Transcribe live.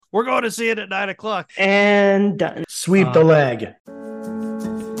We're going to see it at 9:00. And done. Sweep the leg.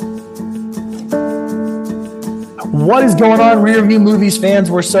 What is going on, Rear View Movies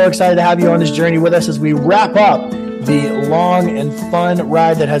fans? We're so excited to have you on this journey with us as we wrap up the long and fun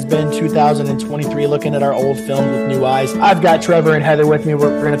ride that has been 2023, looking at our old films with new eyes. I've got Trevor and Heather with me.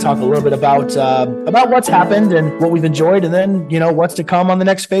 We're going to talk a little bit about what's happened and what we've enjoyed, and then, what's to come on the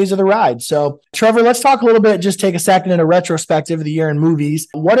next phase of the ride. So, Trevor, let's talk a little bit, just take a second in a retrospective of the year in movies.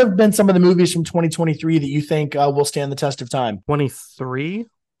 What have been some of the movies from 2023 that you think will stand the test of time? 23?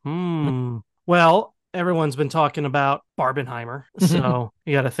 Well, everyone's been talking about Barbenheimer, so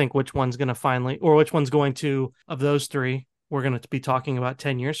you got to think which one's going to, of those three, we're going to be talking about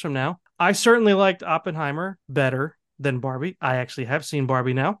 10 years from now. I certainly liked Oppenheimer better than Barbie. I actually have seen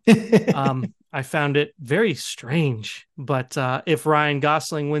Barbie now. I found it very strange, but if Ryan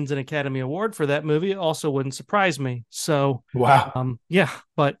Gosling wins an Academy Award for that movie, it also wouldn't surprise me. So, wow. I'm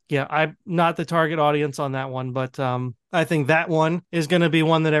not the target audience on that one, but I think that one is going to be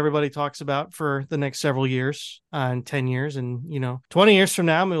one that everybody talks about for the next several years, and 10 years. And, 20 years from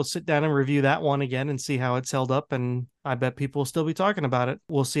now, we'll sit down and review that one again and see how it's held up. And I bet people will still be talking about it.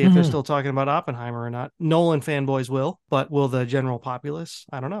 We'll see if they're still talking about Oppenheimer or not. Nolan fanboys will, but will the general populace?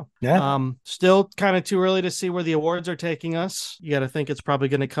 I don't know. Yeah. Still kind of too early to see where the awards are taking us. You got to think it's probably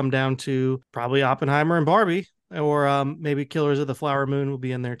going to come down to probably Oppenheimer and Barbie, or maybe Killers of the Flower Moon will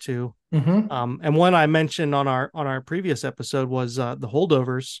be in there too. And one I mentioned on our previous episode was The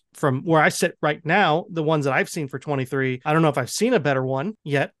Holdovers. From where I sit right now, the ones that I've seen for 23, I don't know if I've seen a better one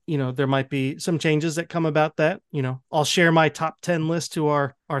yet. There might be some changes that come about that. I'll share my top 10 list to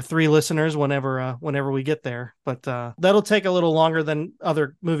our three listeners whenever we get there. But that'll take a little longer than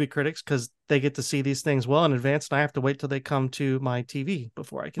other movie critics because they get to see these things well in advance, and I have to wait till they come to my TV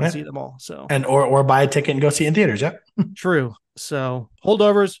before I can see them all. So or buy a ticket and go see it in theaters. Yeah, true. So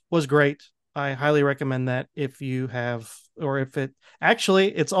Holdovers was great. I highly recommend that if you have, or if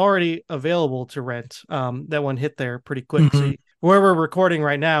it's already available to rent. That one hit there pretty quick. So where we're recording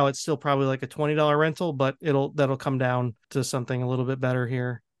right now, it's still probably like a $20 rental, but that'll come down to something a little bit better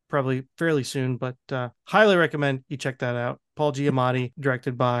here probably fairly soon. But highly recommend you check that out. Paul Giamatti,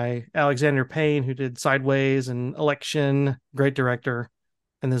 directed by Alexander Payne, who did Sideways and Election. Great director.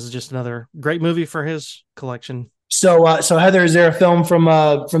 And this is just another great movie for his collection. So Heather, is there a film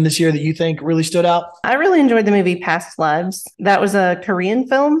from this year that you think really stood out? I really enjoyed the movie Past Lives. That was a Korean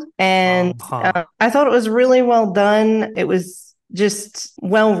film, and I thought it was really well done. It was just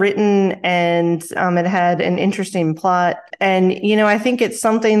well written, and it had an interesting plot. And, I think it's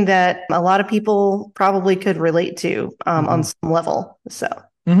something that a lot of people probably could relate to on some level. So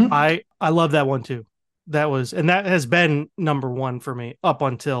I love that one too. That has been number one for me up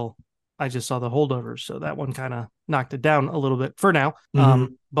until I just saw The Holdovers, so that one kind of knocked it down a little bit for now.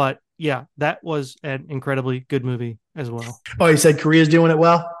 But yeah, that was an incredibly good movie as well. Oh, you said Korea's doing it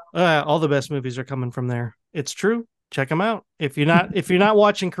well? All the best movies are coming from there. It's true. Check them out. If you're not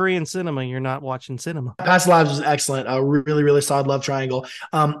watching Korean cinema, you're not watching cinema. Past Lives was excellent. A really, really solid love triangle.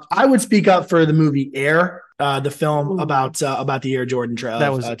 I would speak up for the movie Air, the film about the Air Jordan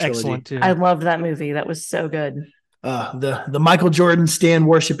that was trilogy. Excellent too. I loved that movie. That was so good. The Michael Jordan stan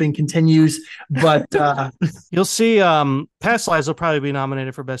worshiping continues, but you'll see Past Lives will probably be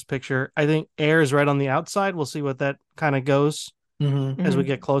nominated for Best Picture. I think Air is right on the outside. We'll see what that kind of goes as we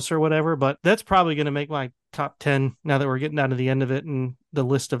get closer, whatever. But that's probably going to make my top 10 now that we're getting down to the end of it, and the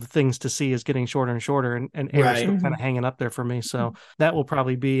list of things to see is getting shorter and shorter, and Air is kind of hanging up there for me. So that will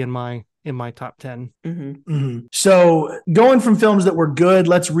probably be in my top 10. So going from films that were good,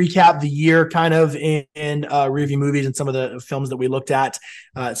 let's recap the year kind of in review movies and some of the films that we looked at,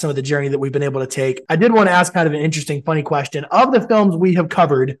 some of the journey that we've been able to take. I did want to ask kind of an interesting, funny question. Of the films we have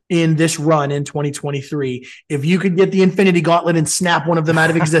covered in this run in 2023, if you could get the Infinity Gauntlet and snap one of them out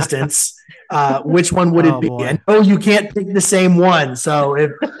of existence, which one would it be? Boy. And you can't pick the same one. So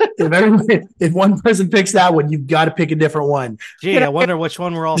if one person picks that one, you've got to pick a different one. Gee, I wonder which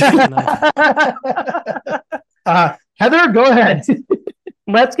one we're all thinking of. Heather, go ahead.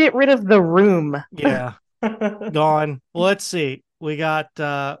 Let's get rid of The Room. Yeah, gone. Well, let's see. We got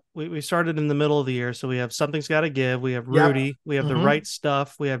we started in the middle of the year, so we have Something's Gotta Give, we have Rudy, we have The Right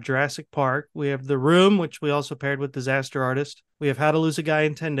Stuff, we have Jurassic Park, we have The Room, which we also paired with Disaster Artist, we have How to Lose a Guy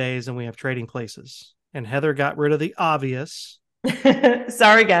in 10 Days, and we have Trading Places. And Heather got rid of the obvious.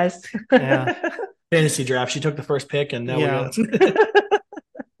 Sorry, guys. Yeah. Fantasy draft. She took the first pick, and now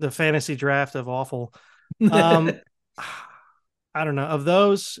the fantasy draft of awful. I don't know. Of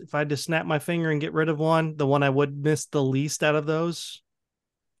those, if I had to snap my finger and get rid of one, the one I would miss the least out of those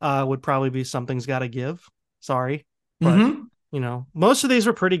would probably be Something's Gotta Give. Sorry. But most of these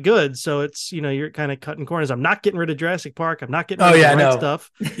were pretty good. So it's, you're kind of cutting corners. I'm not getting rid of Jurassic Park. I'm not getting rid of the right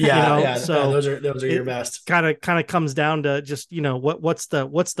stuff. So those are your best. Kind of comes down to just, what's the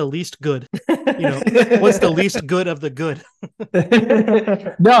least good? What's the least good of the good?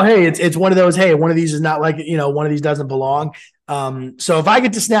 No, hey, it's one of those. Hey, one of these is not like, one of these doesn't belong. So if I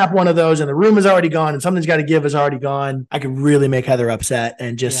get to snap one of those and the room is already gone and something's got to give is already gone, I could really make Heather upset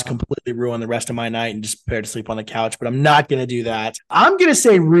and just completely ruin the rest of my night and just prepare to sleep on the couch. But I'm not going to do that. I'm going to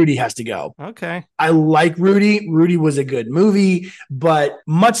say Rudy has to go. Okay. I like Rudy. Rudy was a good movie, but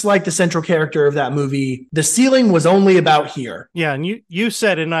much like the central character of that movie, the ceiling was only about here. Yeah. And you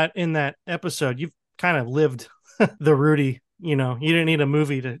said in that episode, you've kind of lived the Rudy. You didn't need a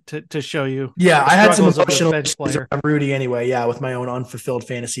movie to show you. Yeah, I had some emotional on Rudy anyway. Yeah, with my own unfulfilled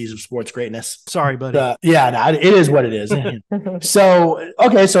fantasies of sports greatness. Sorry, buddy. It is what it is. So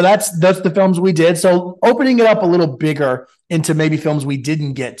that's the films we did. So opening it up a little bigger into maybe films we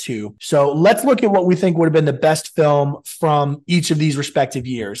didn't get to. So let's look at what we think would have been the best film from each of these respective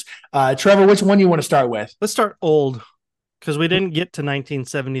years. Trevor, which one do you want to start with? Let's start old. Because we didn't get to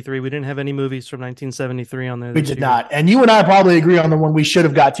 1973. We didn't have any movies from 1973 on there. We did not. And you and I probably agree on the one we should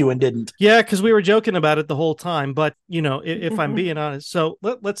have got to and didn't. Yeah, because we were joking about it the whole time. But, if I'm being honest. So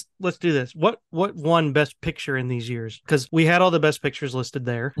let's do this. What won Best Picture in these years? Because we had all the Best Pictures listed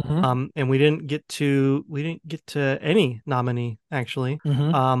there. Mm-hmm. And we didn't get to any nominee, actually.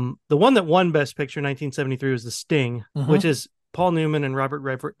 Mm-hmm. The one that won Best Picture in 1973 was The Sting, which is Paul Newman and Robert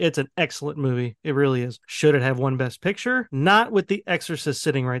Redford. It's an excellent movie. It really is. Should it have won Best Picture? Not with The Exorcist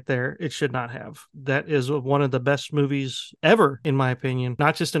sitting right there. It should not have. That is one of the best movies ever, in my opinion.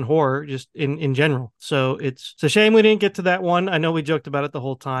 Not just in horror, just in general. So it's a shame we didn't get to that one. I know we joked about it the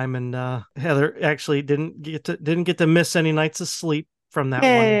whole time, and Heather actually didn't get to miss any nights of sleep from that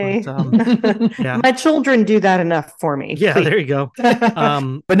one. But, yeah. My children do that enough for me. Yeah, there you go.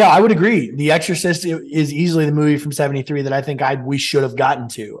 But no, I would agree. The Exorcist is easily the movie from 73 that I think we should have gotten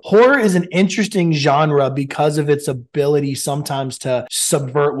to. Horror is an interesting genre because of its ability sometimes to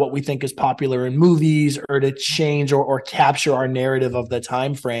subvert what we think is popular in movies or to change or capture our narrative of the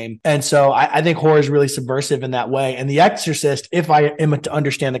time frame. And so I think horror is really subversive in that way. And The Exorcist, if I am to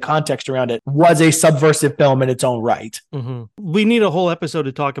understand the context around it, was a subversive film in its own right. Mm-hmm. We need a whole episode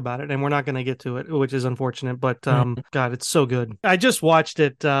to talk about it, and we're not going to get to it, which is unfortunate, but God, it's so good. I just watched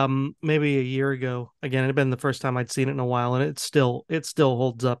it maybe a year ago. Again, it had been the first time I'd seen it in a while, and it still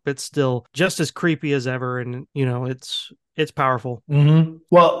holds up. It's still just as creepy as ever, and it's powerful. Mm-hmm.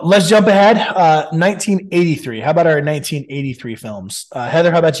 Well, let's jump ahead. 1983. How about our 1983 films?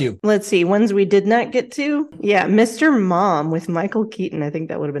 Heather, how about you? Let's see. Ones we did not get to. Yeah, Mr. Mom with Michael Keaton. I think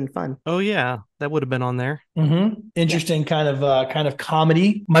that would have been fun. Oh, yeah. That would have been on there. Mm-hmm. Interesting kind of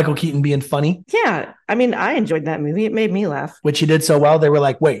comedy. Michael Keaton being funny. Yeah. I mean, I enjoyed that movie. It made me laugh. Which he did so well. They were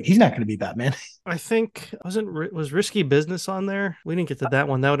like, wait, he's not going to be Batman. I think was Risky Business on there? We didn't get to that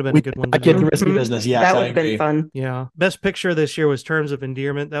one. That would have been a good one. I get the Risky Business. Yeah, that would have been fun. Yeah. Best Picture this year was Terms of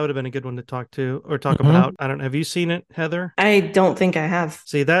Endearment. That would have been a good one to talk about. I don't know. Have you seen it, Heather? I don't think I have.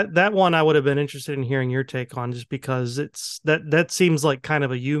 See, that one I would have been interested in hearing your take on, just because it's that seems like kind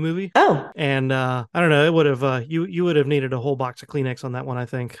of a you movie. Oh. And I don't know. It would have you would have needed a whole box of Kleenex on that one, I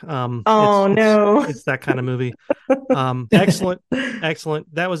think. It's that kind of movie. Excellent.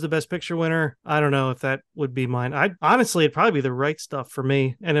 That was the Best Picture winner. I don't know if that would be mine. Honestly, it'd probably be The Right Stuff for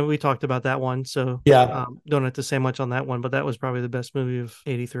me. And then we talked about that one, so yeah, don't have to say much on that one. But that was probably the best movie of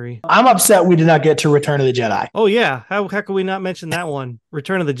 '83. I'm upset we did not get to Return of the Jedi. Oh yeah, how could we not mention that one?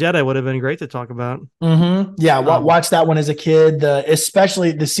 Return of the Jedi would have been great to talk about. Mm-hmm. Yeah, watch that one as a kid.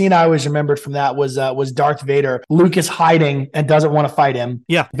 Especially the scene I always remembered from that was Darth Vader. Luke is hiding and doesn't want to fight him.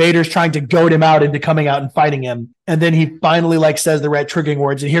 Yeah, Vader's trying to goad him out into coming out and fighting him. And then he finally says the right triggering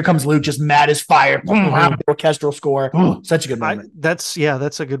words, and here comes Luke, just mad as fire. The orchestral score, such a good moment. That's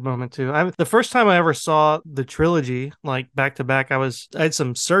a good moment too. The first time I ever saw the trilogy, back to back, I had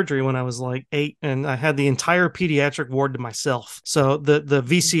some surgery when I was 8, and I had the entire pediatric ward to myself. So the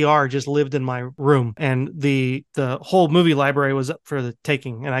VCR just lived in my room, and the whole movie library was up for the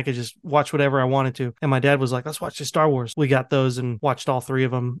taking, and I could just watch whatever I wanted to. And my dad was like, "Let's watch the Star Wars." We got those and watched all 3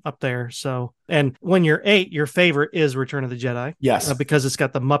 of them up there. So, and when you're 8, your favorite is Return of the Jedi. Yes. Because it's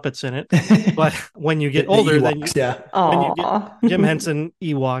got the Muppets in it. But when you get older, Ewoks, then when you get Jim Henson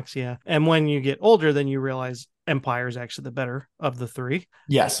Ewoks, yeah. And when you get older, then you realize Empire is actually the better of the three.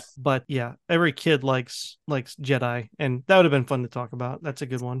 Yes. But yeah, every kid likes Jedi, and that would have been fun to talk about. That's a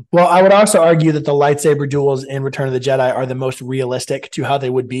good one. Well, I would also argue that the lightsaber duels in Return of the Jedi are the most realistic to how they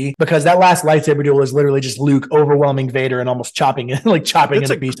would be, because that last lightsaber duel is literally just Luke overwhelming Vader and almost chopping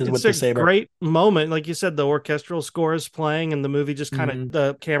into pieces with the saber. Great moment. Like you said, the orchestral score is playing and the movie just kind of,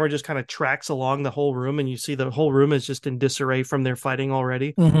 the camera just kind of tracks along the whole room, and you see the whole room is just in disarray from their fighting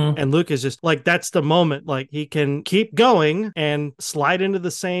already. And Luke is just like, that's the moment. Like, he can keep going and slide into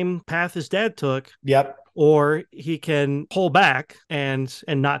the same path his dad took. Yep. Or he can pull back and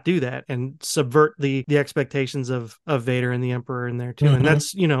not do that and subvert the expectations of Vader and the Emperor in there too. And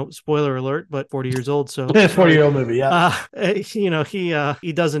that's, spoiler alert, but 40 years old. So 40-year-old movie. Yeah.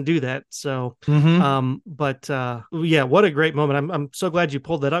 He doesn't do that. So, yeah, what a great moment. I'm so glad you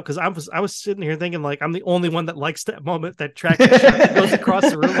pulled that up, because I was sitting here thinking like, I'm the only one that likes that moment, that track that goes across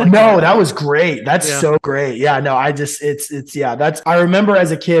the room. Like, no, that was great. That's so great. Yeah, no, I remember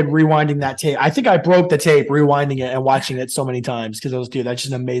as a kid rewinding that tape. I think I broke the tape rewinding it and watching it so many times, because that's just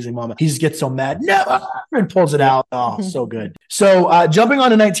an amazing moment. He just gets so mad, no, and pulls it out. Oh, so good. So jumping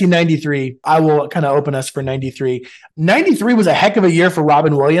on to 1993, I will kind of open us for 93. 93 was a heck of a year for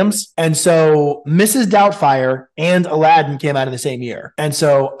Robin Williams, and so Mrs. Doubtfire and Aladdin came out in the same year, and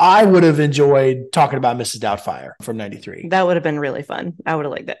so I would have enjoyed talking about Mrs. Doubtfire from 93. That would have been really fun. I would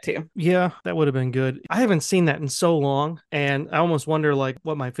have liked that too. Yeah, that would have been good. I haven't seen that in so long, and I almost wonder like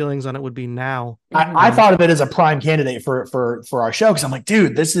what my feelings on it would be now. I thought of it as a prime candidate for our show, because I'm like,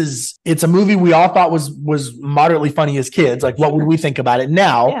 dude, it's a movie we all thought was moderately funny as kids. Like, what would we think about it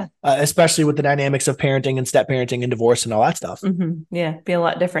now? Yeah. Especially with the dynamics of parenting and step parenting and divorce and all that stuff. Yeah, be a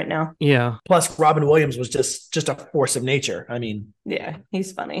lot different now. Yeah. Plus, Robin Williams was just a force of nature. I mean, yeah,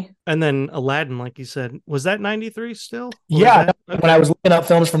 he's funny. And then Aladdin, like you said, was that 93 still? Yeah. When I was looking up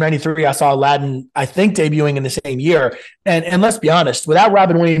films from 93, I saw Aladdin, I think, debuting in the same year. And let's be honest, without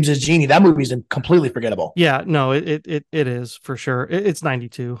Robin Williams as Genie, that movie's completely forgettable. Yeah, no, it is for sure. It's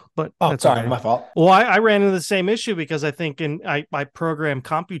 92, but that's sorry, my fault. Well, I ran into the same issue because I think I programmed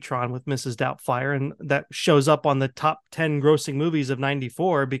Computron with Mrs. Doubtfire, and that shows up on the top 10 grossing movies of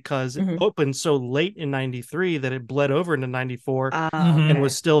 94 because it opened so late in 93 that it bled over into 94 and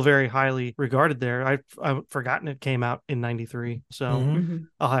was still very highly regarded there. I've forgotten it came out in 93, so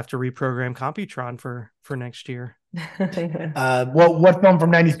I'll have to reprogram Computron for next year. What film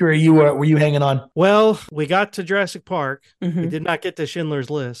from 93 were you hanging on? Well, we got to Jurassic Park. We did not get to Schindler's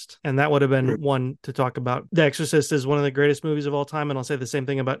List, and that would have been one to talk about. The Exorcist is one of the greatest movies of all time, and I'll say the same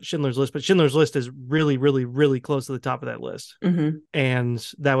thing about Schindler's List, but Schindler's List is really, really, really close to the top of that list. And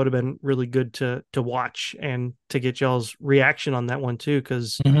that would have been really good to watch and to get y'all's reaction on that one too,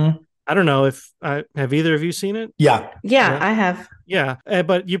 because I don't know if have either of you seen it? Yeah, I have. Yeah,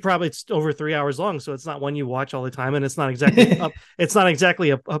 but you probably, it's over 3 hours long, so it's not one you watch all the time, and it's not exactly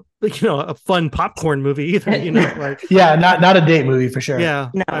a fun popcorn movie either. Not a date movie for sure. Yeah,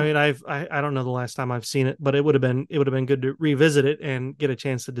 no. I mean, I don't know the last time I've seen it, but it would have been good to revisit it and get a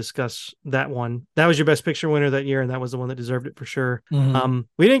chance to discuss that one. That was your Best Picture winner that year, and that was the one that deserved it for sure.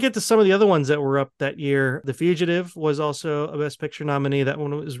 We didn't get to some of the other ones that were up that year. The Fugitive was also a Best Picture nominee. That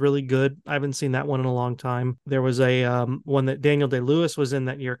one was really good. I haven't seen that one in a long time. There was a one that Daniel Day-Lewis was in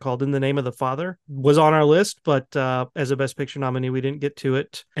that year called In the Name of the Father, was on our list, but as a Best Picture nominee, we didn't get to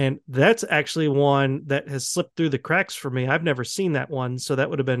it. And that's actually one that has slipped through the cracks for me. I've never seen that one, so that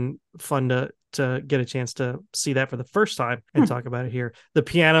would have been fun to get a chance to see that for the first time and talk about it here. The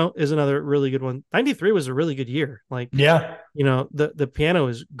Piano is another really good one. 93 was a really good year. Like, yeah, the Piano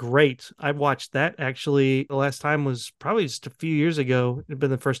is great. I watched that actually. The last time was probably just a few years ago. It'd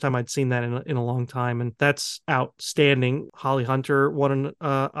been the first time I'd seen that in a long time, and that's outstanding. Holly Hunter won an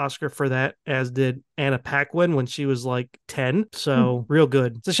Oscar for that, as did Anna Paquin when she was like 10. So real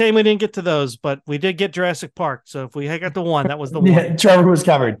good. It's a shame we didn't get to those, but we did get Jurassic Park. So if we had got the one, that was the one. Yeah, Trevor was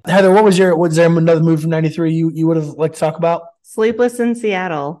covered. Heather, was there another movie from 93 you would have liked to talk about? Sleepless in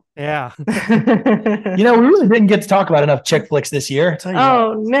Seattle. Yeah. We really didn't get to talk about enough chick flicks this year.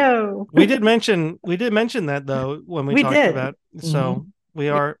 No. We did mention that though when we talked about it. So we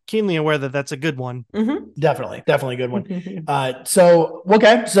are keenly aware that that's a good one. Definitely a good one.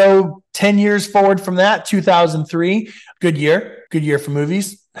 So 10 years forward from that, 2003, good year for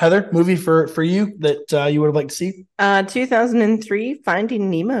movies. Heather, movie for you that you would have liked to see? 2003,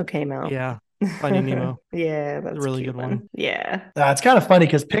 Finding Nemo came out. Yeah. Finding Nemo. Yeah, that's a really good one. Yeah. It's kind of funny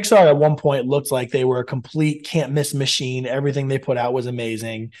because Pixar at one point looked like they were a complete can't miss machine. Everything they put out was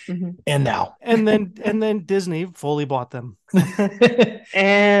amazing. And now. And then Disney fully bought them.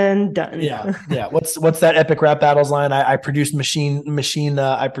 And done. Yeah. What's that epic rap battles line? I produce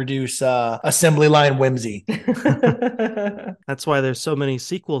I produce assembly line whimsy. That's why there's so many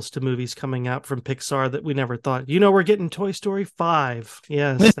sequels to movies coming out from Pixar that we never thought. We're getting Toy Story 5.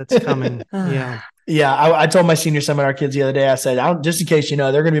 Yes, that's coming. Yeah. Yeah, I told my senior seminar kids the other day, I said, just in case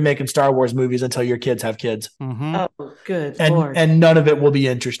they're going to be making Star Wars movies until your kids have kids. Mm-hmm. Oh, good Lord. And none of it will be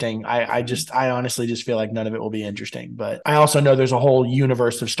interesting. I honestly just feel like none of it will be interesting. But I also know there's a whole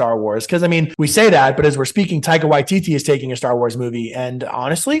universe of Star Wars. Because, we say that, but as we're speaking, Taika Waititi is taking a Star Wars movie and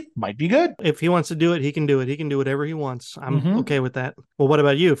honestly, might be good. If he wants to do it, he can do it. He can do whatever he wants. I'm okay with that. Well, what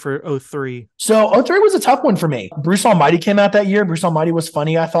about you for 03? So 03 was a tough one for me. Bruce Almighty came out that year. Bruce Almighty was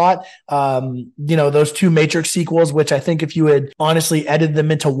funny, I thought. Those two Matrix sequels, which I think if you had honestly edited them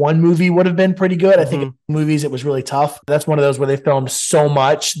into one movie would have been pretty good. I think in movies it was really tough. That's one of those where they filmed so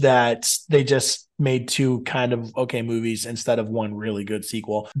much that they just made two kind of okay movies instead of one really good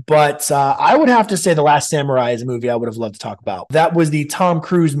sequel. But I would have to say The Last Samurai is a movie I would have loved to talk about. That was the Tom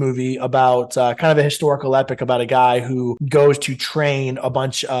Cruise movie about kind of a historical epic about a guy who goes to train a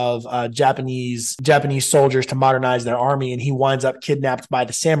bunch of Japanese soldiers to modernize their army, and he winds up kidnapped by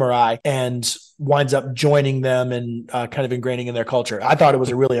the samurai and winds up joining them and kind of ingraining in their culture. I thought it was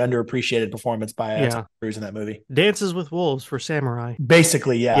a really underappreciated perperformance by Tom Cruise in that movie. Dances with Wolves for Samurai.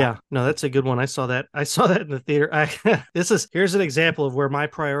 Basically, yeah. Yeah, no, that's a good one. I saw that in the theater. Here's an example of where my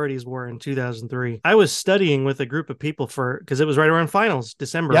priorities were in 2003. I was studying with a group of people because it was right around finals.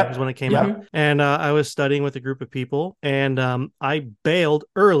 December was when it came out. And I was studying with a group of people, and I bailed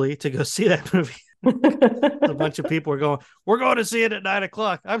early to go see that movie. A bunch of people were going to see it at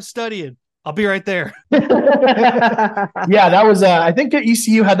 9:00. I'm studying. I'll be right there. Yeah, that was. I think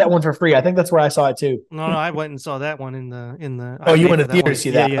ECU had that one for free. I think that's where I saw it too. No, I went and saw that one in the. Oh, you went to theater to see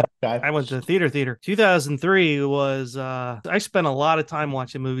that? Yeah. Okay. I went to the theater. 2003 was. I spent a lot of time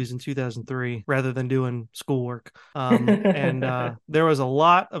watching movies in 2003 rather than doing schoolwork. And there was a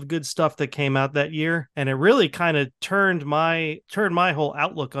lot of good stuff that came out that year, and it really kind of turned my whole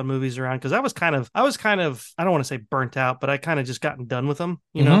outlook on movies around, because I was kind of I don't want to say burnt out, but I kind of just gotten done with them.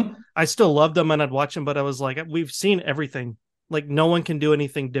 I still loved them and I'd watch them, but I was like, we've seen everything. Like, no one can do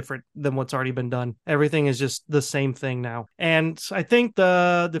anything different than what's already been done. Everything is just the same thing now. And I think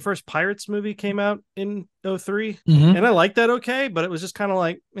the first Pirates movie came out in 03, and I liked that okay, but it was just kind of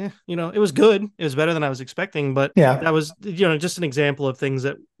like, it was good. It was better than I was expecting, but that was, just an example of things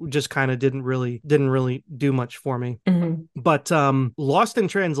that just kind of didn't really do much for me. But Lost in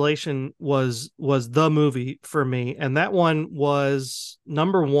Translation was the movie for me, and that one was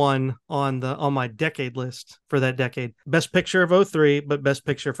number one on my decade list for that decade. Best picture of 03, but best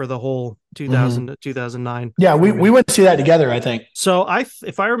picture for the whole 2000 to 2009. Yeah, we went to see that together, I think. So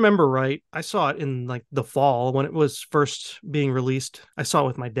if I remember right, I saw it in like the fall when it was first being released. I saw it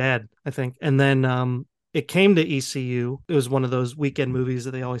with my dad, I think. And then it came to ECU. It was one of those weekend movies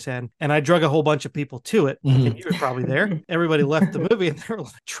that they always had. And I drug a whole bunch of people to it. And you were probably there. Everybody left the movie and they were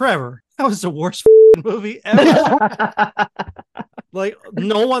like, Trevor, that was the worst movie ever. Like,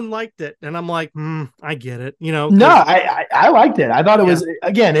 no one liked it. And I'm like, I get it. No, I liked it. I thought it was,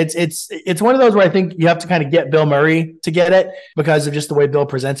 again, it's one of those where I think you have to kind of get Bill Murray to get it because of just the way Bill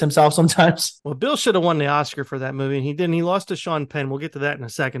presents himself sometimes. Well, Bill should have won the Oscar for that movie, and he didn't. He lost to Sean Penn. We'll get to that in a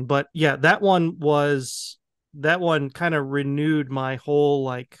second. But yeah, that one kind of renewed my whole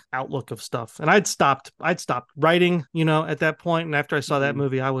like outlook of stuff. And I'd stopped writing, at that point. And after I saw that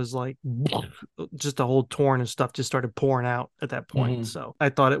movie, I was like, just a whole torrent of stuff just started pouring out at that point. So I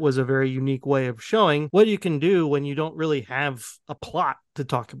thought it was a very unique way of showing what you can do when you don't really have a plot to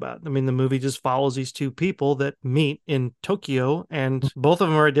talk about. I mean, the movie just follows these two people that meet in Tokyo, and both of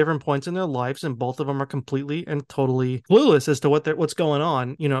them are at different points in their lives, and both of them are completely and totally clueless as to what's going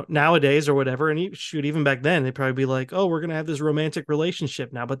on, nowadays or whatever. And even back then, they'd probably be like, oh, we're going to have this romantic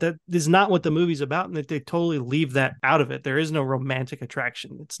relationship now, but that is not what the movie's about. And that they totally leave that out of it. There is no romantic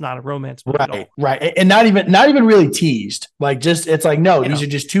attraction. It's not a romance movie at all. Right. And not even really teased. Like, just, it's like, no, these are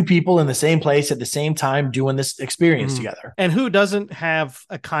just two people in the same place at the same time doing this experience together. And who doesn't have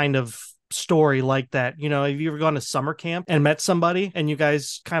a kind of story like that? Have you ever gone to summer camp and met somebody and you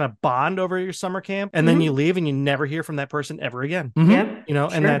guys kind of bond over your summer camp, and then you leave and you never hear from that person ever again? Yeah.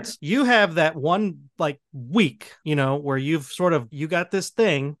 And that's, you have that one like week, where you got this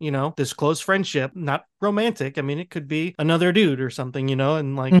thing, this close friendship, not romantic. I mean, it could be another dude or something,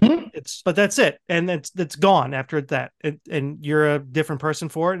 and like but that's it. And it's gone after that. And you're a different person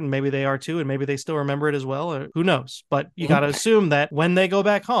for it. And maybe they are too. And maybe they still remember it as well. Or who knows? But you got to assume that when they go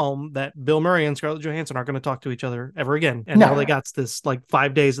back home, that Bill Murray and Scarlett Johansson aren't going to talk to each other ever again. And all they got's this like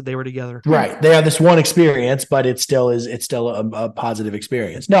 5 days that they were together. Right. They have this one experience, but it's still a positive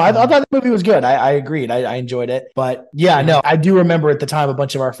experience. No, I thought the movie was good. I agreed. I enjoyed it. But no, I do remember at the time a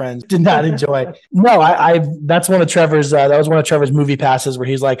bunch of our friends did not enjoy. No, that's one of Trevor's. That was one of Trevor's movie passes where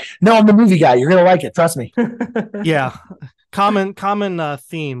he's like, "No, I'm the movie guy. You're gonna like it. Trust me." Yeah. Common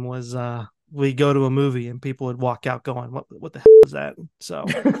theme was we go to a movie and people would walk out going, what the hell is that? So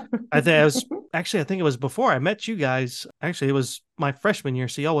I think it was before I met you guys. Actually, it was my freshman year,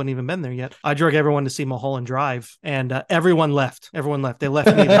 so y'all wouldn't even been there yet. I drug everyone to see Mulholland Drive, and everyone left. They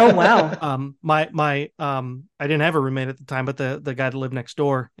left me. Oh wow. I didn't have a roommate at the time, but the guy that lived next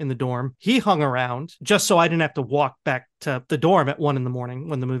door in the dorm, he hung around just so I didn't have to walk back to the dorm at 1 a.m.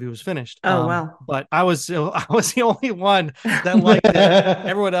 when the movie was finished. Oh wow. But I was the only one that liked it.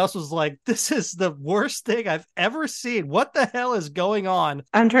 Everyone else was like, "This is the worst thing I've ever seen. What the hell is going on?"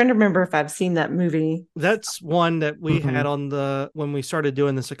 I'm trying to remember if I've seen that movie. That's one that we had on when we started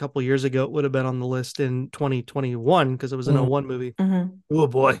doing this a couple years ago. It would have been on the list in 2021 because it was an 01 movie. Oh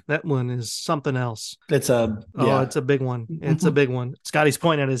boy, that one is something else. It's a big one. It's a big one. Scotty's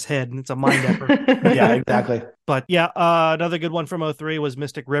pointing at his head, and it's a mind effort. Yeah, exactly. But another good one from 03 was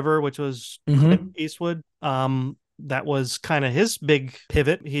Mystic River, which was Clint Eastwood. That was kind of his big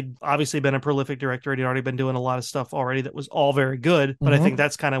pivot. He'd obviously been a prolific director. He'd already been doing a lot of stuff already that was all very good. But I think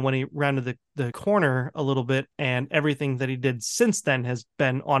that's kind of when he rounded the corner a little bit, and everything that he did since then has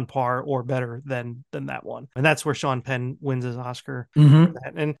been on par or better than that one. And that's where Sean Penn wins his Oscar.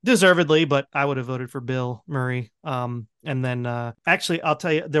 And deservedly, but I would have voted for Bill Murray. And then actually, I'll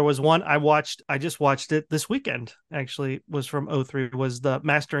tell you, there was one I just watched it this weekend, actually, was from 03, was the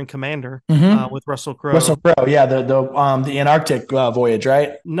Master and Commander with Russell Crowe. Yeah, the Antarctic voyage,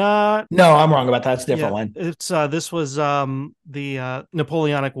 right? No, I'm wrong about that. It's a different one. It's this was the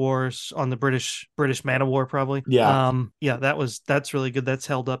Napoleonic Wars on the British man of war, probably. That's really good. That's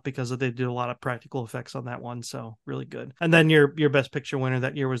held up because they did a lot of practical effects on that one, so really good. And then your best picture winner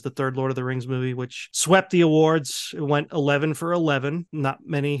that year was the third Lord of the Rings movie, which swept the awards. It went 11 for 11. Not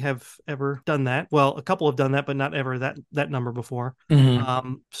many have ever done that. Well, a couple have done that, but not ever that number before.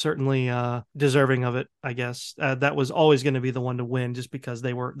 Certainly deserving of it, I guess. That was always going to be the one to win, just because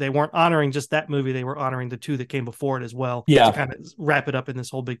they weren't honoring just that movie. They were honoring the two that came before it as well. Yeah. To kind of wrap it up in this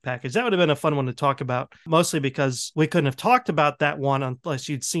whole big package. That would have been a fun one to talk about, mostly because we couldn't have talked about that one unless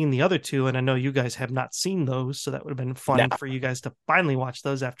you'd seen the other two. And I know you guys have not seen those. So that would have been fun for you guys to finally watch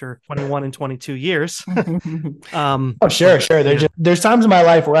those after 21 and 22 years. Sure. There's times in my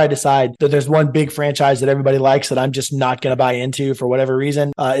life where I decide that there's one big franchise that everybody likes that I'm just not going to buy into for whatever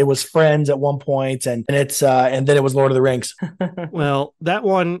reason. It was Friends at one point, and then it was Lord of the Rings. Well, that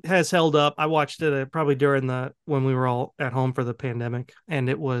one has held up. I watched it probably during when we were all at home for the pandemic, and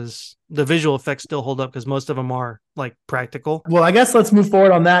the visual effects still hold up because most of them are like practical. Well, I guess let's move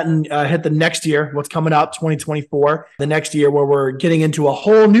forward on that and hit the next year. What's coming up, 2024, the next year, where we're getting into a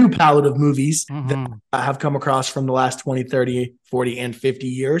whole new palette of movies that have come across from the last 20, 30, 40, and 50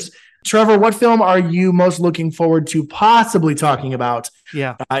 years. Trevor, what film are you most looking forward to possibly talking about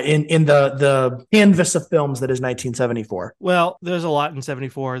in the canvas of films that is 1974? Well, there's a lot in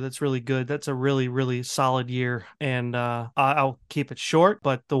 74 that's really good. That's a really, really solid year. And I'll keep it short,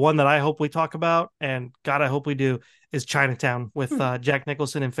 but the one that I hope we talk about, and God, I hope we do, is Chinatown with Jack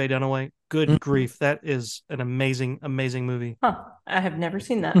Nicholson and Faye Dunaway. Good grief. That is an amazing, amazing movie. I have never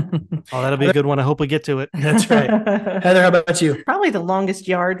seen that. Oh, that'll be a good one. I hope we get to it. That's right. Heather, how about you? Probably The Longest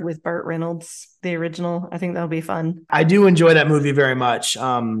Yard with Burt Reynolds, the original. I think that'll be fun. I do enjoy that movie very much.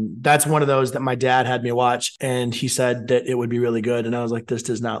 That's one of those that my dad had me watch, and he said that it would be really good. And I was like, this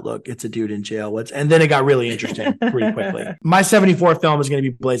does not look, it's a dude in jail. And then it got really interesting pretty quickly. My 74 film is going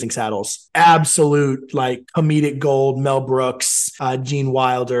to be Blazing Saddles. Absolute, like, comedic gold. Mel Brooks, Gene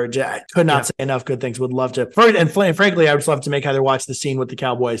Wilder. Could not say enough good things. Would love to. And frankly, I would just love to make Heather watch the scene with the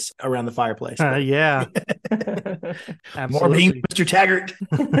cowboys around the fireplace. Yeah. More being Mr. Taggart.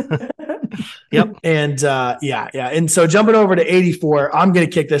 Yep. And yeah. And so jumping over to 84, I'm going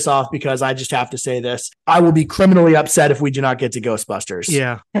to kick this off because I just have to say this. I will be criminally upset if we do not get to Ghostbusters.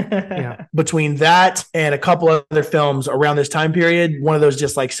 Yeah. Yeah. Between that and a couple other films around this time period, one of those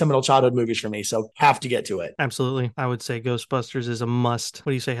just like seminal childhood movies for me. So have to get to it. Absolutely. I would say Ghostbusters is a must.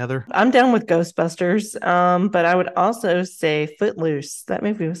 What do you say, Heather? I'm down with Ghostbusters, but I would also say Footloose. That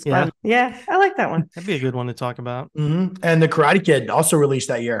movie was fun. Yeah, I like that one. That'd be a good one to talk about. Mm-hmm. And The Karate Kid also released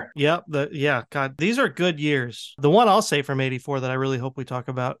that year. Yep. God, these are good years. The one I'll say from 84 that I really hope we talk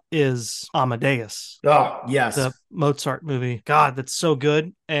about is Amadeus. Oh, yes. The Mozart movie. God, that's so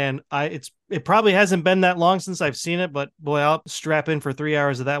good. And it probably hasn't been that long since I've seen it, but boy, I'll strap in for 3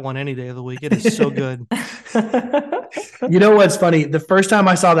 hours of that one any day of the week. It is so good. You know what's funny? The first time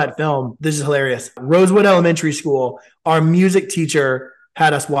I saw that film, this is hilarious. Rosewood Elementary School, our music teacher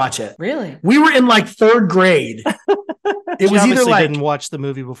had us watch it. Really? We were in like third grade. It was either like didn't watch the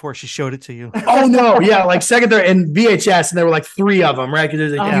movie before she showed it to you. Oh no, yeah, like second, third, and VHS, and there were like 3 of them, right?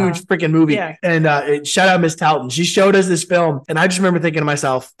 Because there's a huge freaking movie. Yeah. And shout out Miss Talton. She showed us this film, and I just remember thinking to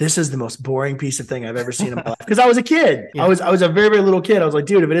myself, "This is the most boring piece of thing I've ever seen in my life." Because I was a kid. Yeah. I was a very very little kid. I was like,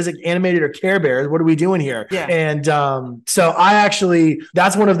 dude, if it isn't animated or Care Bears, what are we doing here? Yeah. And so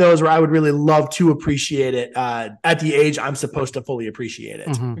that's one of those where I would really love to appreciate it at the age I'm supposed to fully appreciate it.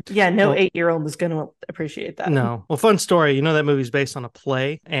 Mm-hmm. Yeah, no 8-year-old is going to appreciate that. No. Well, fun story. You know that movie's based on a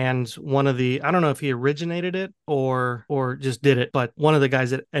play, and one of the, I don't know if he originated it or just did it, but one of the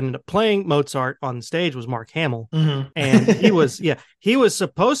guys that ended up playing Mozart on stage was Mark Hamill. Mm-hmm. And he was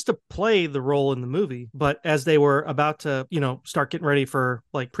supposed to play the role in the movie, but as they were about to, start getting ready for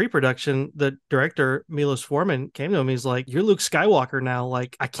like pre-production, the director Milos Forman came to him. He's like, "You're Luke Skywalker now.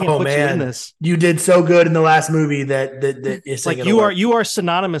 Like, I can't put you in this. You did so good in the last movie that is like you are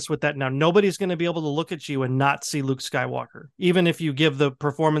synonymous with that now. Nobody's going to be able to look at you and not see Luke Skywalker, even if you give the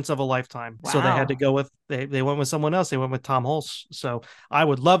performance of a lifetime." Wow. So they had to go with they went with someone else. They went with Tom Hulce. So I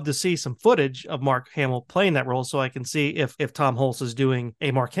would love to see some footage of Mark Hamill playing that role, so I can see if Tom Hulce is doing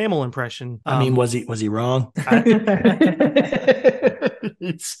a Mark Hamill impression. I mean, was he wrong?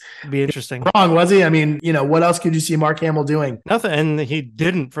 It's be interesting. Wrong, was he? I mean, what else could you see Mark Hamill doing? Nothing, and he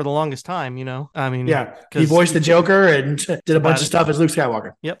didn't for the longest time. I mean, yeah, he voiced the Joker and did a bunch of stuff as Luke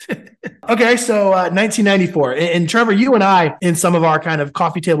Skywalker. Yep. Okay, so 1994, and Trevor, you and I, in some of our kind of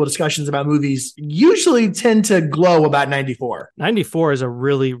coffee table discussions about movies, usually tend to glow about 94. 94 is a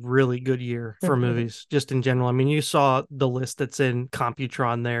really, really good year for movies, just in general. I mean, you saw the list that's in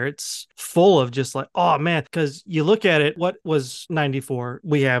Computron there. It's full of just like, oh man, because you look at it, what was 94?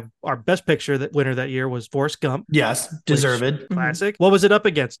 We have our best picture winner that year was Forrest Gump. Yes, deserved. Classic. What was it up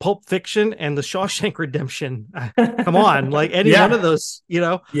against? Pulp Fiction and The Shawshank Redemption. Come on, like any one of those,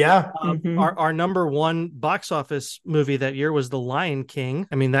 Yeah. Our number one box office movie that year was The Lion King.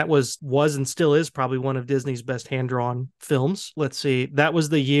 I mean, that was and still is probably one of Disney's best hand-drawn films. Let's see. That was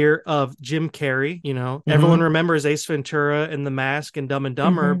the year of Jim Carrey. Everyone remembers Ace Ventura and The Mask and Dumb and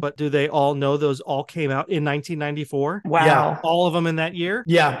Dumber, but do they all know those all came out in 1994? Wow. Yeah. All of them in that year?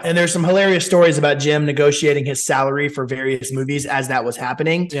 Yeah. And there's some hilarious stories about Jim negotiating his salary for various movies as that was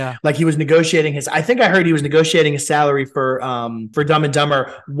happening. Yeah. Like he was negotiating I think I heard he was negotiating his salary for Dumb and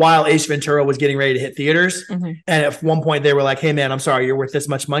Dumber while Ace Ventura was getting ready to hit theaters. Mm-hmm. And at one point they were like, "Hey man, I'm sorry, you're worth this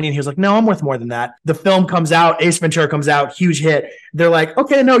much money." And he was like, "No, I'm worth more than that." The film comes out, Ace Ventura comes out, huge hit. They're like,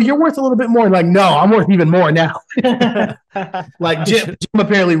 "Okay, no, you're worth a little bit more." And like, "No, I'm worth even more now." Like Jim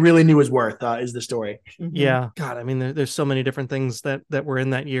apparently really knew his worth, is the story. Yeah. God, I mean, there's so many different things that were in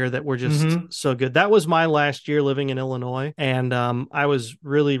that year that were just so good. That was my last year living in Illinois. And I was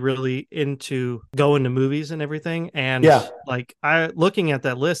really, really into going to movies and everything. And like looking at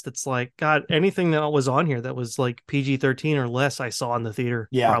that list, it's like, God, anything that was on here that was like PG-13 or less, I saw in the theater.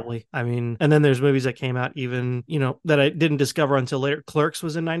 Yeah. Probably. I mean, and then there's movies that came out even, that I didn't discover until later. Clerks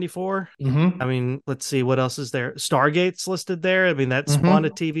was in 94. I mean, let's see, what else is there? Stargate's listed there. I mean, that spawned a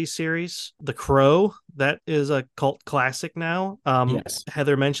TV series. The Crow, that is a cult classic now. Yes.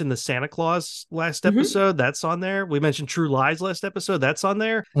 Heather mentioned the Santa Claus last episode. That's on there. We mentioned True Lies last episode. That's on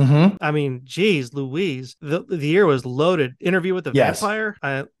there. I mean, geez, Louise. The year was loaded. Interview with the Vampire,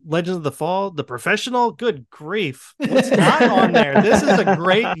 Legends of the Fall, The Professional. Good grief. What's not on there? This is a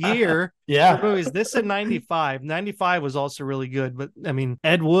great year. Yeah. For movies. This in 95. 95 was also really good. But I mean,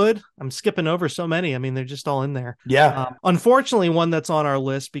 Ed Wood, I'm skipping over so many. I mean, they're just all in there. Yeah. Unfortunately, one that's on our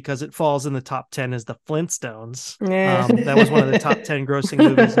list because it falls in the top 10 is The Flintstones. That was one of the top 10 grossing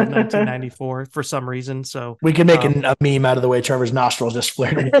movies of 1994 for some reason. So we can make a meme out of the way Trevor's nostrils just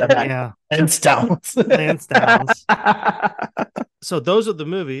flared. Yeah. And Stones. And Stones. So those are the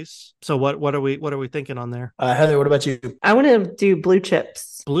movies. So what are we thinking on there? Heather, what about you? I want to do Blue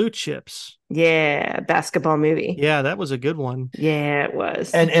Chips. Blue Chips. Yeah, basketball movie. Yeah, that was a good one. Yeah, it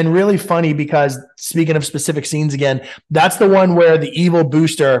was. And really funny because speaking of specific scenes again, that's the one where the evil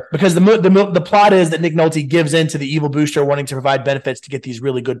booster, because the plot is that Nick Nolte gives in to the evil booster wanting to provide benefits to get these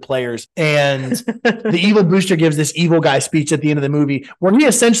really good players. And the evil booster gives this evil guy speech at the end of the movie where he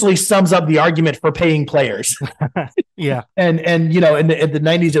essentially sums up the argument for paying players. Yeah. And you know, in the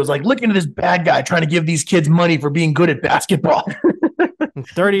 90s, it was like, look into this bad guy trying to give these kids money for being good at basketball.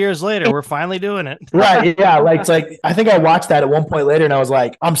 30 years later, we're finally doing it. Right. Yeah. Like, it's like, I think I watched that at one point later and I was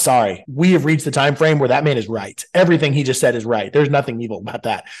like, I'm sorry. We have reached the time frame where that man is right. Everything he just said is right. There's nothing evil about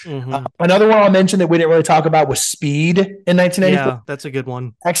that. Mm-hmm. Another one I'll mention that we didn't really talk about was Speed in 1984. Yeah, that's a good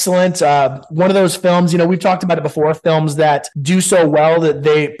one. Excellent. One of those films, you know, we've talked about it before, films that do so well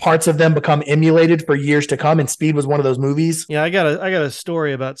that parts of them become emulated for years to come. And Speed was one of those movies. Yeah, I got a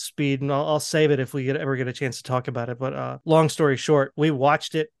story about Speed, and I'll save it if we ever get a chance to talk about it. But long story short, we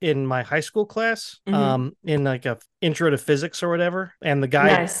watched it in my high school class, in like a intro to physics or whatever, and the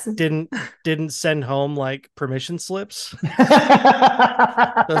guy didn't send home like permission slips.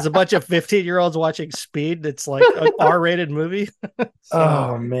 There's a bunch of 15-year-olds watching Speed. It's like an R-rated movie.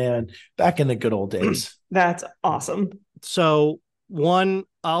 Oh man, back in the good old days. That's awesome. So one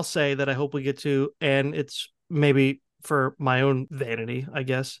I'll say that I hope we get to, and it's maybe for my own vanity, I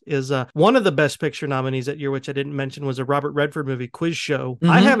guess, is one of the Best Picture nominees that year, which I didn't mention, was a Robert Redford movie, Quiz Show.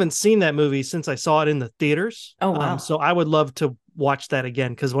 I haven't seen that movie since I saw it in the theaters. Oh, wow. So I would love to watch that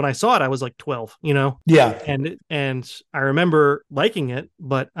again, because when I saw it I was like 12, you know. Yeah. And I remember liking it,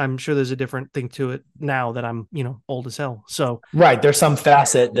 but I'm sure there's a different thing to it now that I'm, you know, old as hell. So right, there's some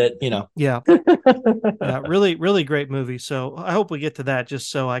facet that, you know. Yeah. Really, really great movie. So I hope we get to that just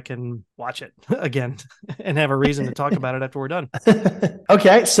so I can watch it again and have a reason to talk about it after we're done.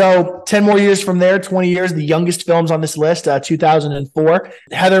 Okay, so 10 more years from there, 20 years, the youngest films on this list, 2004.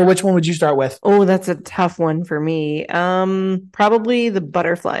 Heather, which one would you start with? Oh, that's a tough one for me. Probably The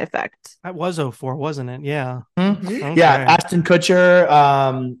Butterfly Effect. That was 04, wasn't it? Yeah. Mm-hmm. Okay. Yeah, Ashton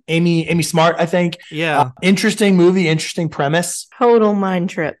Kutcher, Amy Smart, I think. Yeah. Interesting movie, interesting premise. Total mind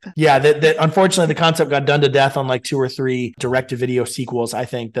trip. Yeah, that unfortunately the concept got done to death on like 2 or 3 direct-to-video sequels. I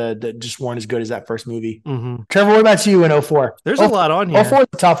think that just weren't as good as that first movie. Mm-hmm. Trevor, what about you in 04? There's a lot on here. 04 is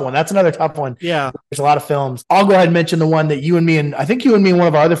a tough one. That's another tough one. Yeah. There's a lot of films. I'll go ahead and mention the one that you and me, and I think you and me and one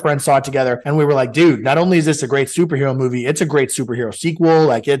of our other friends saw it together, and we were like, dude, not only is this a great superhero movie, it's a great superhero sequel.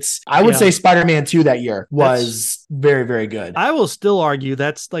 Like, I would say Spider-Man 2 that year was very, very good. I will still argue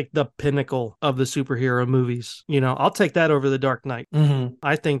that's like the pinnacle of the superhero movies. You know, I'll take that over The Dark Knight. Mm-hmm.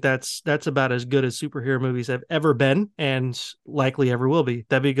 I think that's about as good as superhero movies have ever been, and likely ever will be.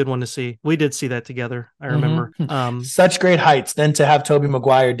 That'd be a good one to see. We did see that together, I remember. Such great heights. Then to have Tobey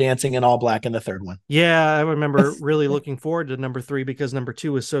Maguire dancing in all black in the third one. Yeah, I remember really looking forward to number 3 because number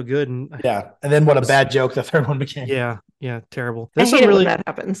 2 was so good. And then what a bad joke the third one became. Yeah, terrible. There's some really that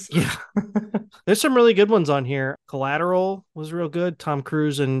happens. Yeah. There's some really good ones on here. Collateral was real good. Tom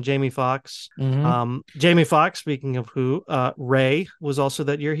Cruise and Jamie Foxx. Jamie Foxx, speaking of who, Ray was also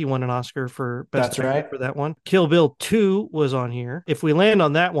that year. He won an Oscar for Best Actor for that one. Kill Bill 2 was on here. If we land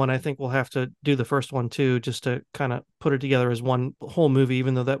on that one, I think we'll have to do the first one too, just to kind of put it together as one whole movie,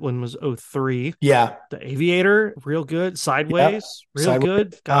 even though that one was 03. Yeah. The Aviator, real good. Sideways, real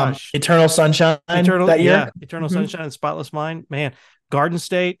good. Gosh. Eternal Sunshine that year. Yeah. Eternal Sunshine and Spotless Mind. Man. Garden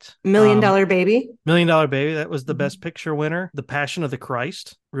State. $1 Million Baby. $1 Million Baby. That was the Best Picture winner. The Passion of the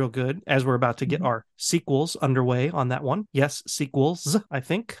Christ. Real good. As we're about to get our sequels underway on that one. Yes, sequels, I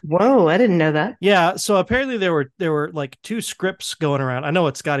think. Whoa, I didn't know that. Yeah, so apparently there were like 2 scripts going around. I know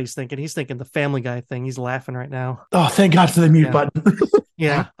what Scotty's thinking. He's thinking the Family Guy thing. He's laughing right now. Oh, thank God for the mute button.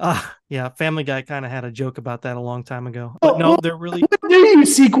 Yeah. Family Guy kind of had a joke about that a long time ago. But no, they're really. What do you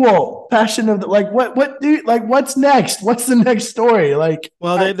sequel? Passion of the what's next? What's the next story? Like,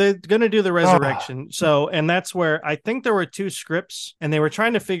 well, they're going to do the resurrection. So, and that's where I think there were 2 scripts, and they were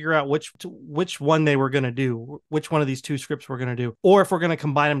trying to figure out which one they were going to do, which one of these 2 scripts we're going to do, or if we're going to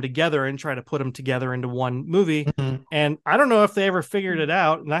combine them together and try to put them together into one movie. Mm-hmm. And I don't know if they ever figured it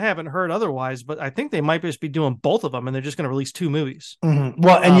out, and I haven't heard otherwise, but I think they might just be doing both of them, and they're just going to release 2 movies. Mm-hmm.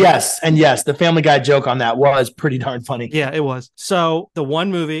 Well, and yes, the Family Guy joke on that was pretty darn funny. Yeah, it was. So the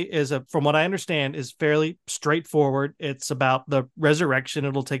one movie is, from what I understand, is fairly straightforward. It's about the resurrection.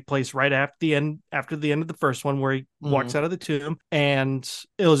 It'll take place right after the end of the first one, where he walks out of the tomb, and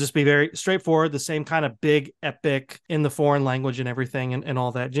it'll just be very straightforward. The same kind of big epic in the foreign language and everything, and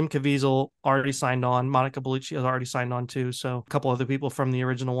all that. Jim Caviezel already signed on. Monica Bellucci has already signed on too. So a couple other people from the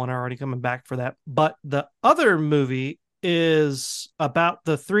original one are already coming back for that. But the other movie is about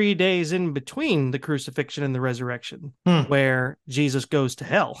the 3 days in between the crucifixion and the resurrection, where Jesus goes to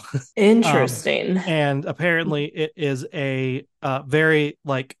hell. Interesting. And apparently it is a very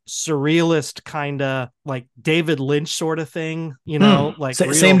like surrealist kind of like David Lynch sort of thing, you know, like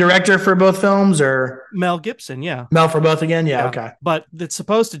same director for both films, or Mel Gibson. Yeah. Mel for both again. Yeah. Okay. But it's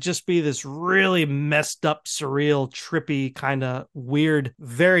supposed to just be this really messed up, surreal, trippy kind of weird,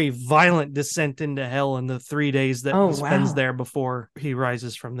 very violent descent into hell in the 3 days that he spends there before he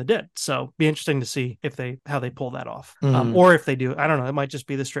rises from the dead. So be interesting to see how they pull that off. Or if they do, I don't know. It might just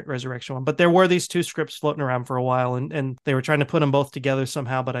be the straight resurrection one, but there were these two scripts floating around for a while, and they were trying to put them both together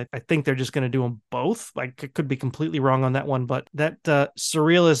somehow, but I think they're just going to do them both. I could be completely wrong on that one, but that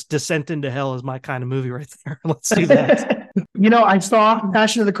surrealist descent into hell is my kind of movie right there. Let's do that. You know, I saw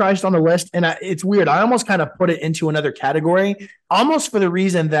Passion of the Christ on the list, and it's weird. I almost kind of put it into another category, almost for the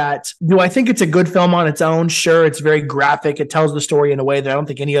reason that, do I think it's a good film on its own? Sure, it's very graphic. It tells the story in a way that I don't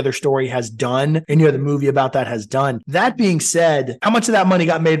think any other story has done, any other movie about that has done. That being said, how much of that money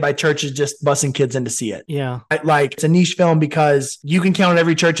got made by churches just busing kids in to see it? Yeah. Like, it's a niche film because you can count on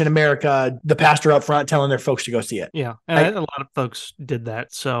every church in America, the pastor up front telling their folks to go see it. Yeah, and a lot of folks did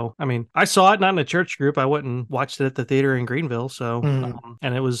that. So, I mean, I saw it not in a church group. I went and watched it at the theater in Greenville. So,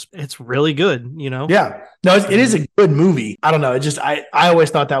 and it's really good, you know? Yeah. No, it is a good movie. I don't know. It just, I always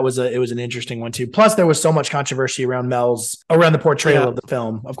thought that it was an interesting one too. Plus there was so much controversy around the portrayal of the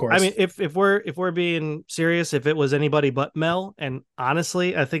film, of course. I mean, if we're being serious, if it was anybody but Mel, and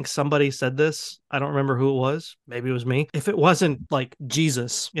honestly, I think somebody said this, I don't remember who it was. Maybe it was me. If it wasn't like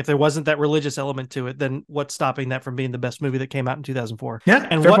Jesus, if there wasn't that religious element to it, then what's stopping that from being the best movie that came out in 2004? Yeah.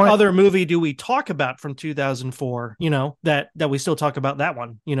 And what other movie do we talk about from 2004, you know, that we still talk about that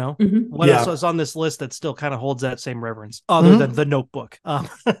one, you know? What else is on this list that still kind of holds that same reverence other than The Notebook?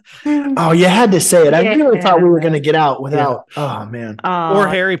 Oh, you had to say it. I really thought we were going to get out without, oh man. Or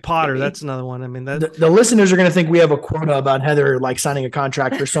Harry Potter. That's another one. I mean, the listeners are going to think we have a quota about Heather like signing a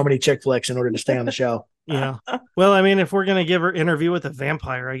contract for so many chick flicks in order to stay on the show. Yeah. Well, I mean, if we're going to give her Interview with a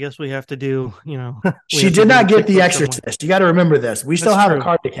Vampire, I guess we have to do, you know. She did not get The Exorcist. You got to remember this. We still have a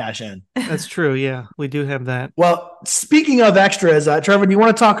card to cash in. That's true. Yeah, we do have that. Well, speaking of extras, Trevor, do you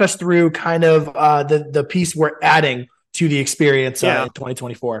want to talk us through kind of the piece we're adding to the experience in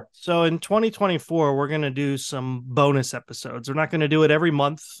 2024? So in 2024, we're going to do some bonus episodes. We're not going to do it every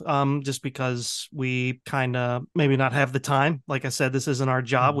month just because we kind of maybe not have the time. Like I said, this isn't our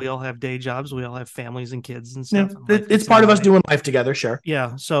job. We all have day jobs. We all have families and kids and stuff. Yeah, it's part of us doing life together, sure.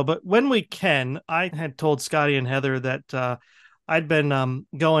 Yeah. So, but when we can, I had told Scotty and Heather that I'd been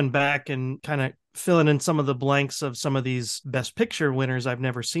going back and kind of filling in some of the blanks of some of these best picture winners I've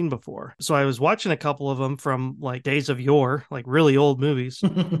never seen before. So I was watching a couple of them from like days of yore, like really old movies.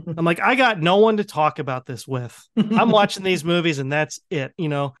 I'm like, I got no one to talk about this with. I'm watching these movies and that's it, you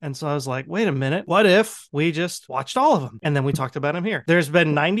know? And so I was like, wait a minute, what if we just watched all of them? And then we talked about them here. There's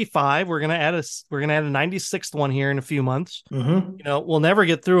been 95. We're going to add a 96th one here in a few months. You know, we'll never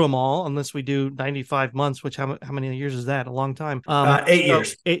get through them all unless we do 95 months, which how many years is that? A long time. 8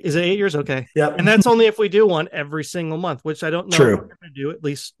 years. Is it 8 years? Okay. Yep. And that's only if we do one every single month, which I don't know if we're going to do, at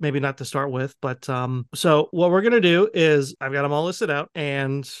least maybe not to start with. But so what we're going to do is I've got them all listed out.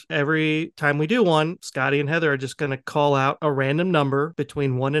 And every time we do one, Scotty and Heather are just going to call out a random number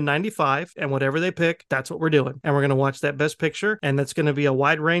between 1 and 95. And whatever they pick, that's what we're doing. And we're going to watch that best picture. And that's going to be a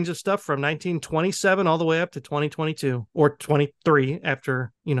wide range of stuff from 1927 all the way up to 2022 or 23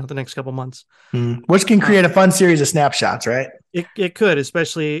 after, you know, the next couple months. Which can create a fun series of snapshots, right? It could,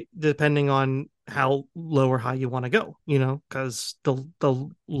 especially depending on how low or high you want to go, you know, because the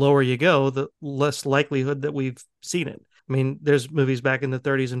lower you go, the less likelihood that we've seen it. I mean, there's movies back in the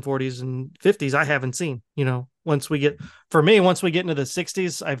 30s and 40s and 50s I haven't seen, you know. Once we get into the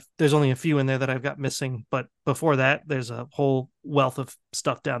 60s, there's only a few in there that I've got missing. But before that, there's a whole wealth of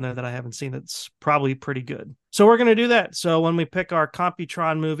stuff down there that I haven't seen that's probably pretty good. So we're going to do that. So when we pick our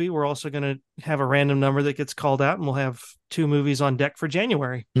Computron movie, we're also going to have a random number that gets called out, and we'll have 2 movies on deck for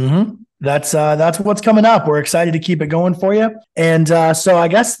January. That's what's coming up. We're excited to keep it going for you. And so I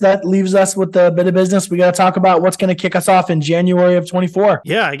guess that leaves us with the bit of business. We got to talk about what's going to kick us off in January of 24.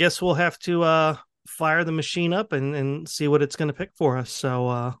 Yeah, I guess we'll have to fire the machine up and see what it's going to pick for us.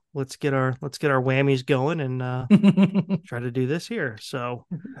 So let's get our whammies going and try to do this here. So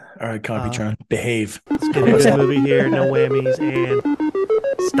all right, Computron, behave. Let's get a good movie here. No whammies and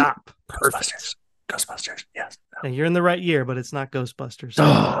stop. Ghostbusters. Yes. No. You're in the right year, but it's not Ghostbusters.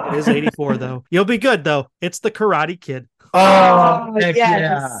 It is 84 though. You'll be good though. It's the Karate Kid. Oh, heck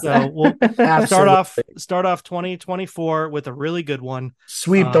yes. So we'll start off 2024 with a really good one.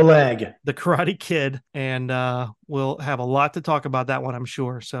 Sweep the leg. The Karate Kid. And we'll have a lot to talk about that one, I'm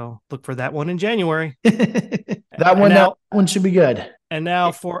sure. So look for that one in January. That one should be good. And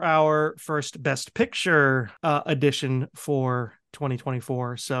now for our first Best Picture edition for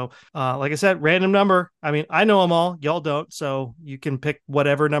 2024. So like I said, random number. I mean, I know them all, y'all don't, so you can pick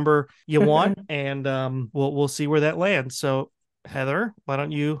whatever number you want, and we'll see where that lands. So Heather, why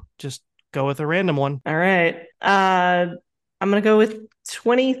don't you just go with a random one? All right. I'm gonna go with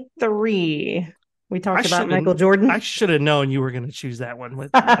 23. We talked about Michael Jordan. I should have known you were going to choose that one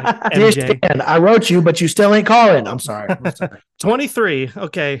with MJ. And I wrote you, but you still ain't calling. I'm sorry. 23.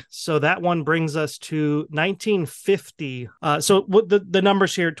 Okay, so that one brings us to 1950. So the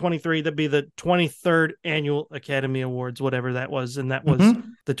numbers here, 23, that'd be the 23rd Annual Academy Awards, whatever that was. And that was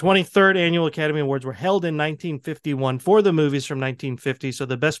the 23rd Annual Academy Awards were held in 1951 for the movies from 1950. So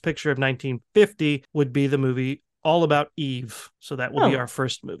the best picture of 1950 would be the movie All About Eve. So that will be our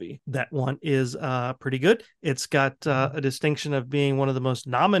first movie. That one is pretty good. It's got a distinction of being one of the most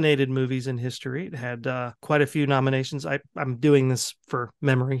nominated movies in history. It had quite a few nominations. I'm doing this for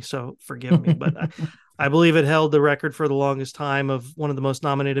memory, so forgive me, but I believe it held the record for the longest time of one of the most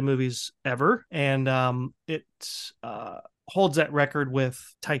nominated movies ever. And it holds that record with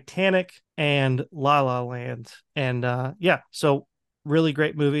Titanic and La La Land. And so really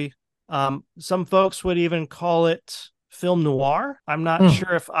great movie. Some folks would even call it film noir. I'm not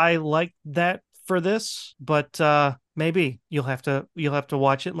sure if I like that for this, but maybe you'll have to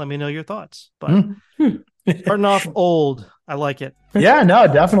watch it and let me know your thoughts. But starting off old, I like it. Yeah, no,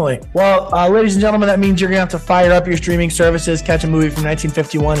 definitely. Well, ladies and gentlemen, that means you're going to have to fire up your streaming services, catch a movie from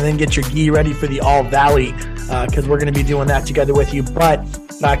 1951, and then get your gi ready for the All Valley, because we're going to be doing that together with you. But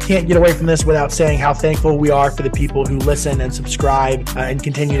I can't get away from this without saying how thankful we are for the people who listen and subscribe and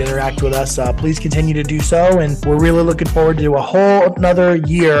continue to interact with us. Please continue to do so, and we're really looking forward to a whole another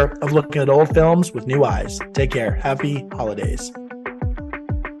year of looking at old films with new eyes. Take care. Happy holidays.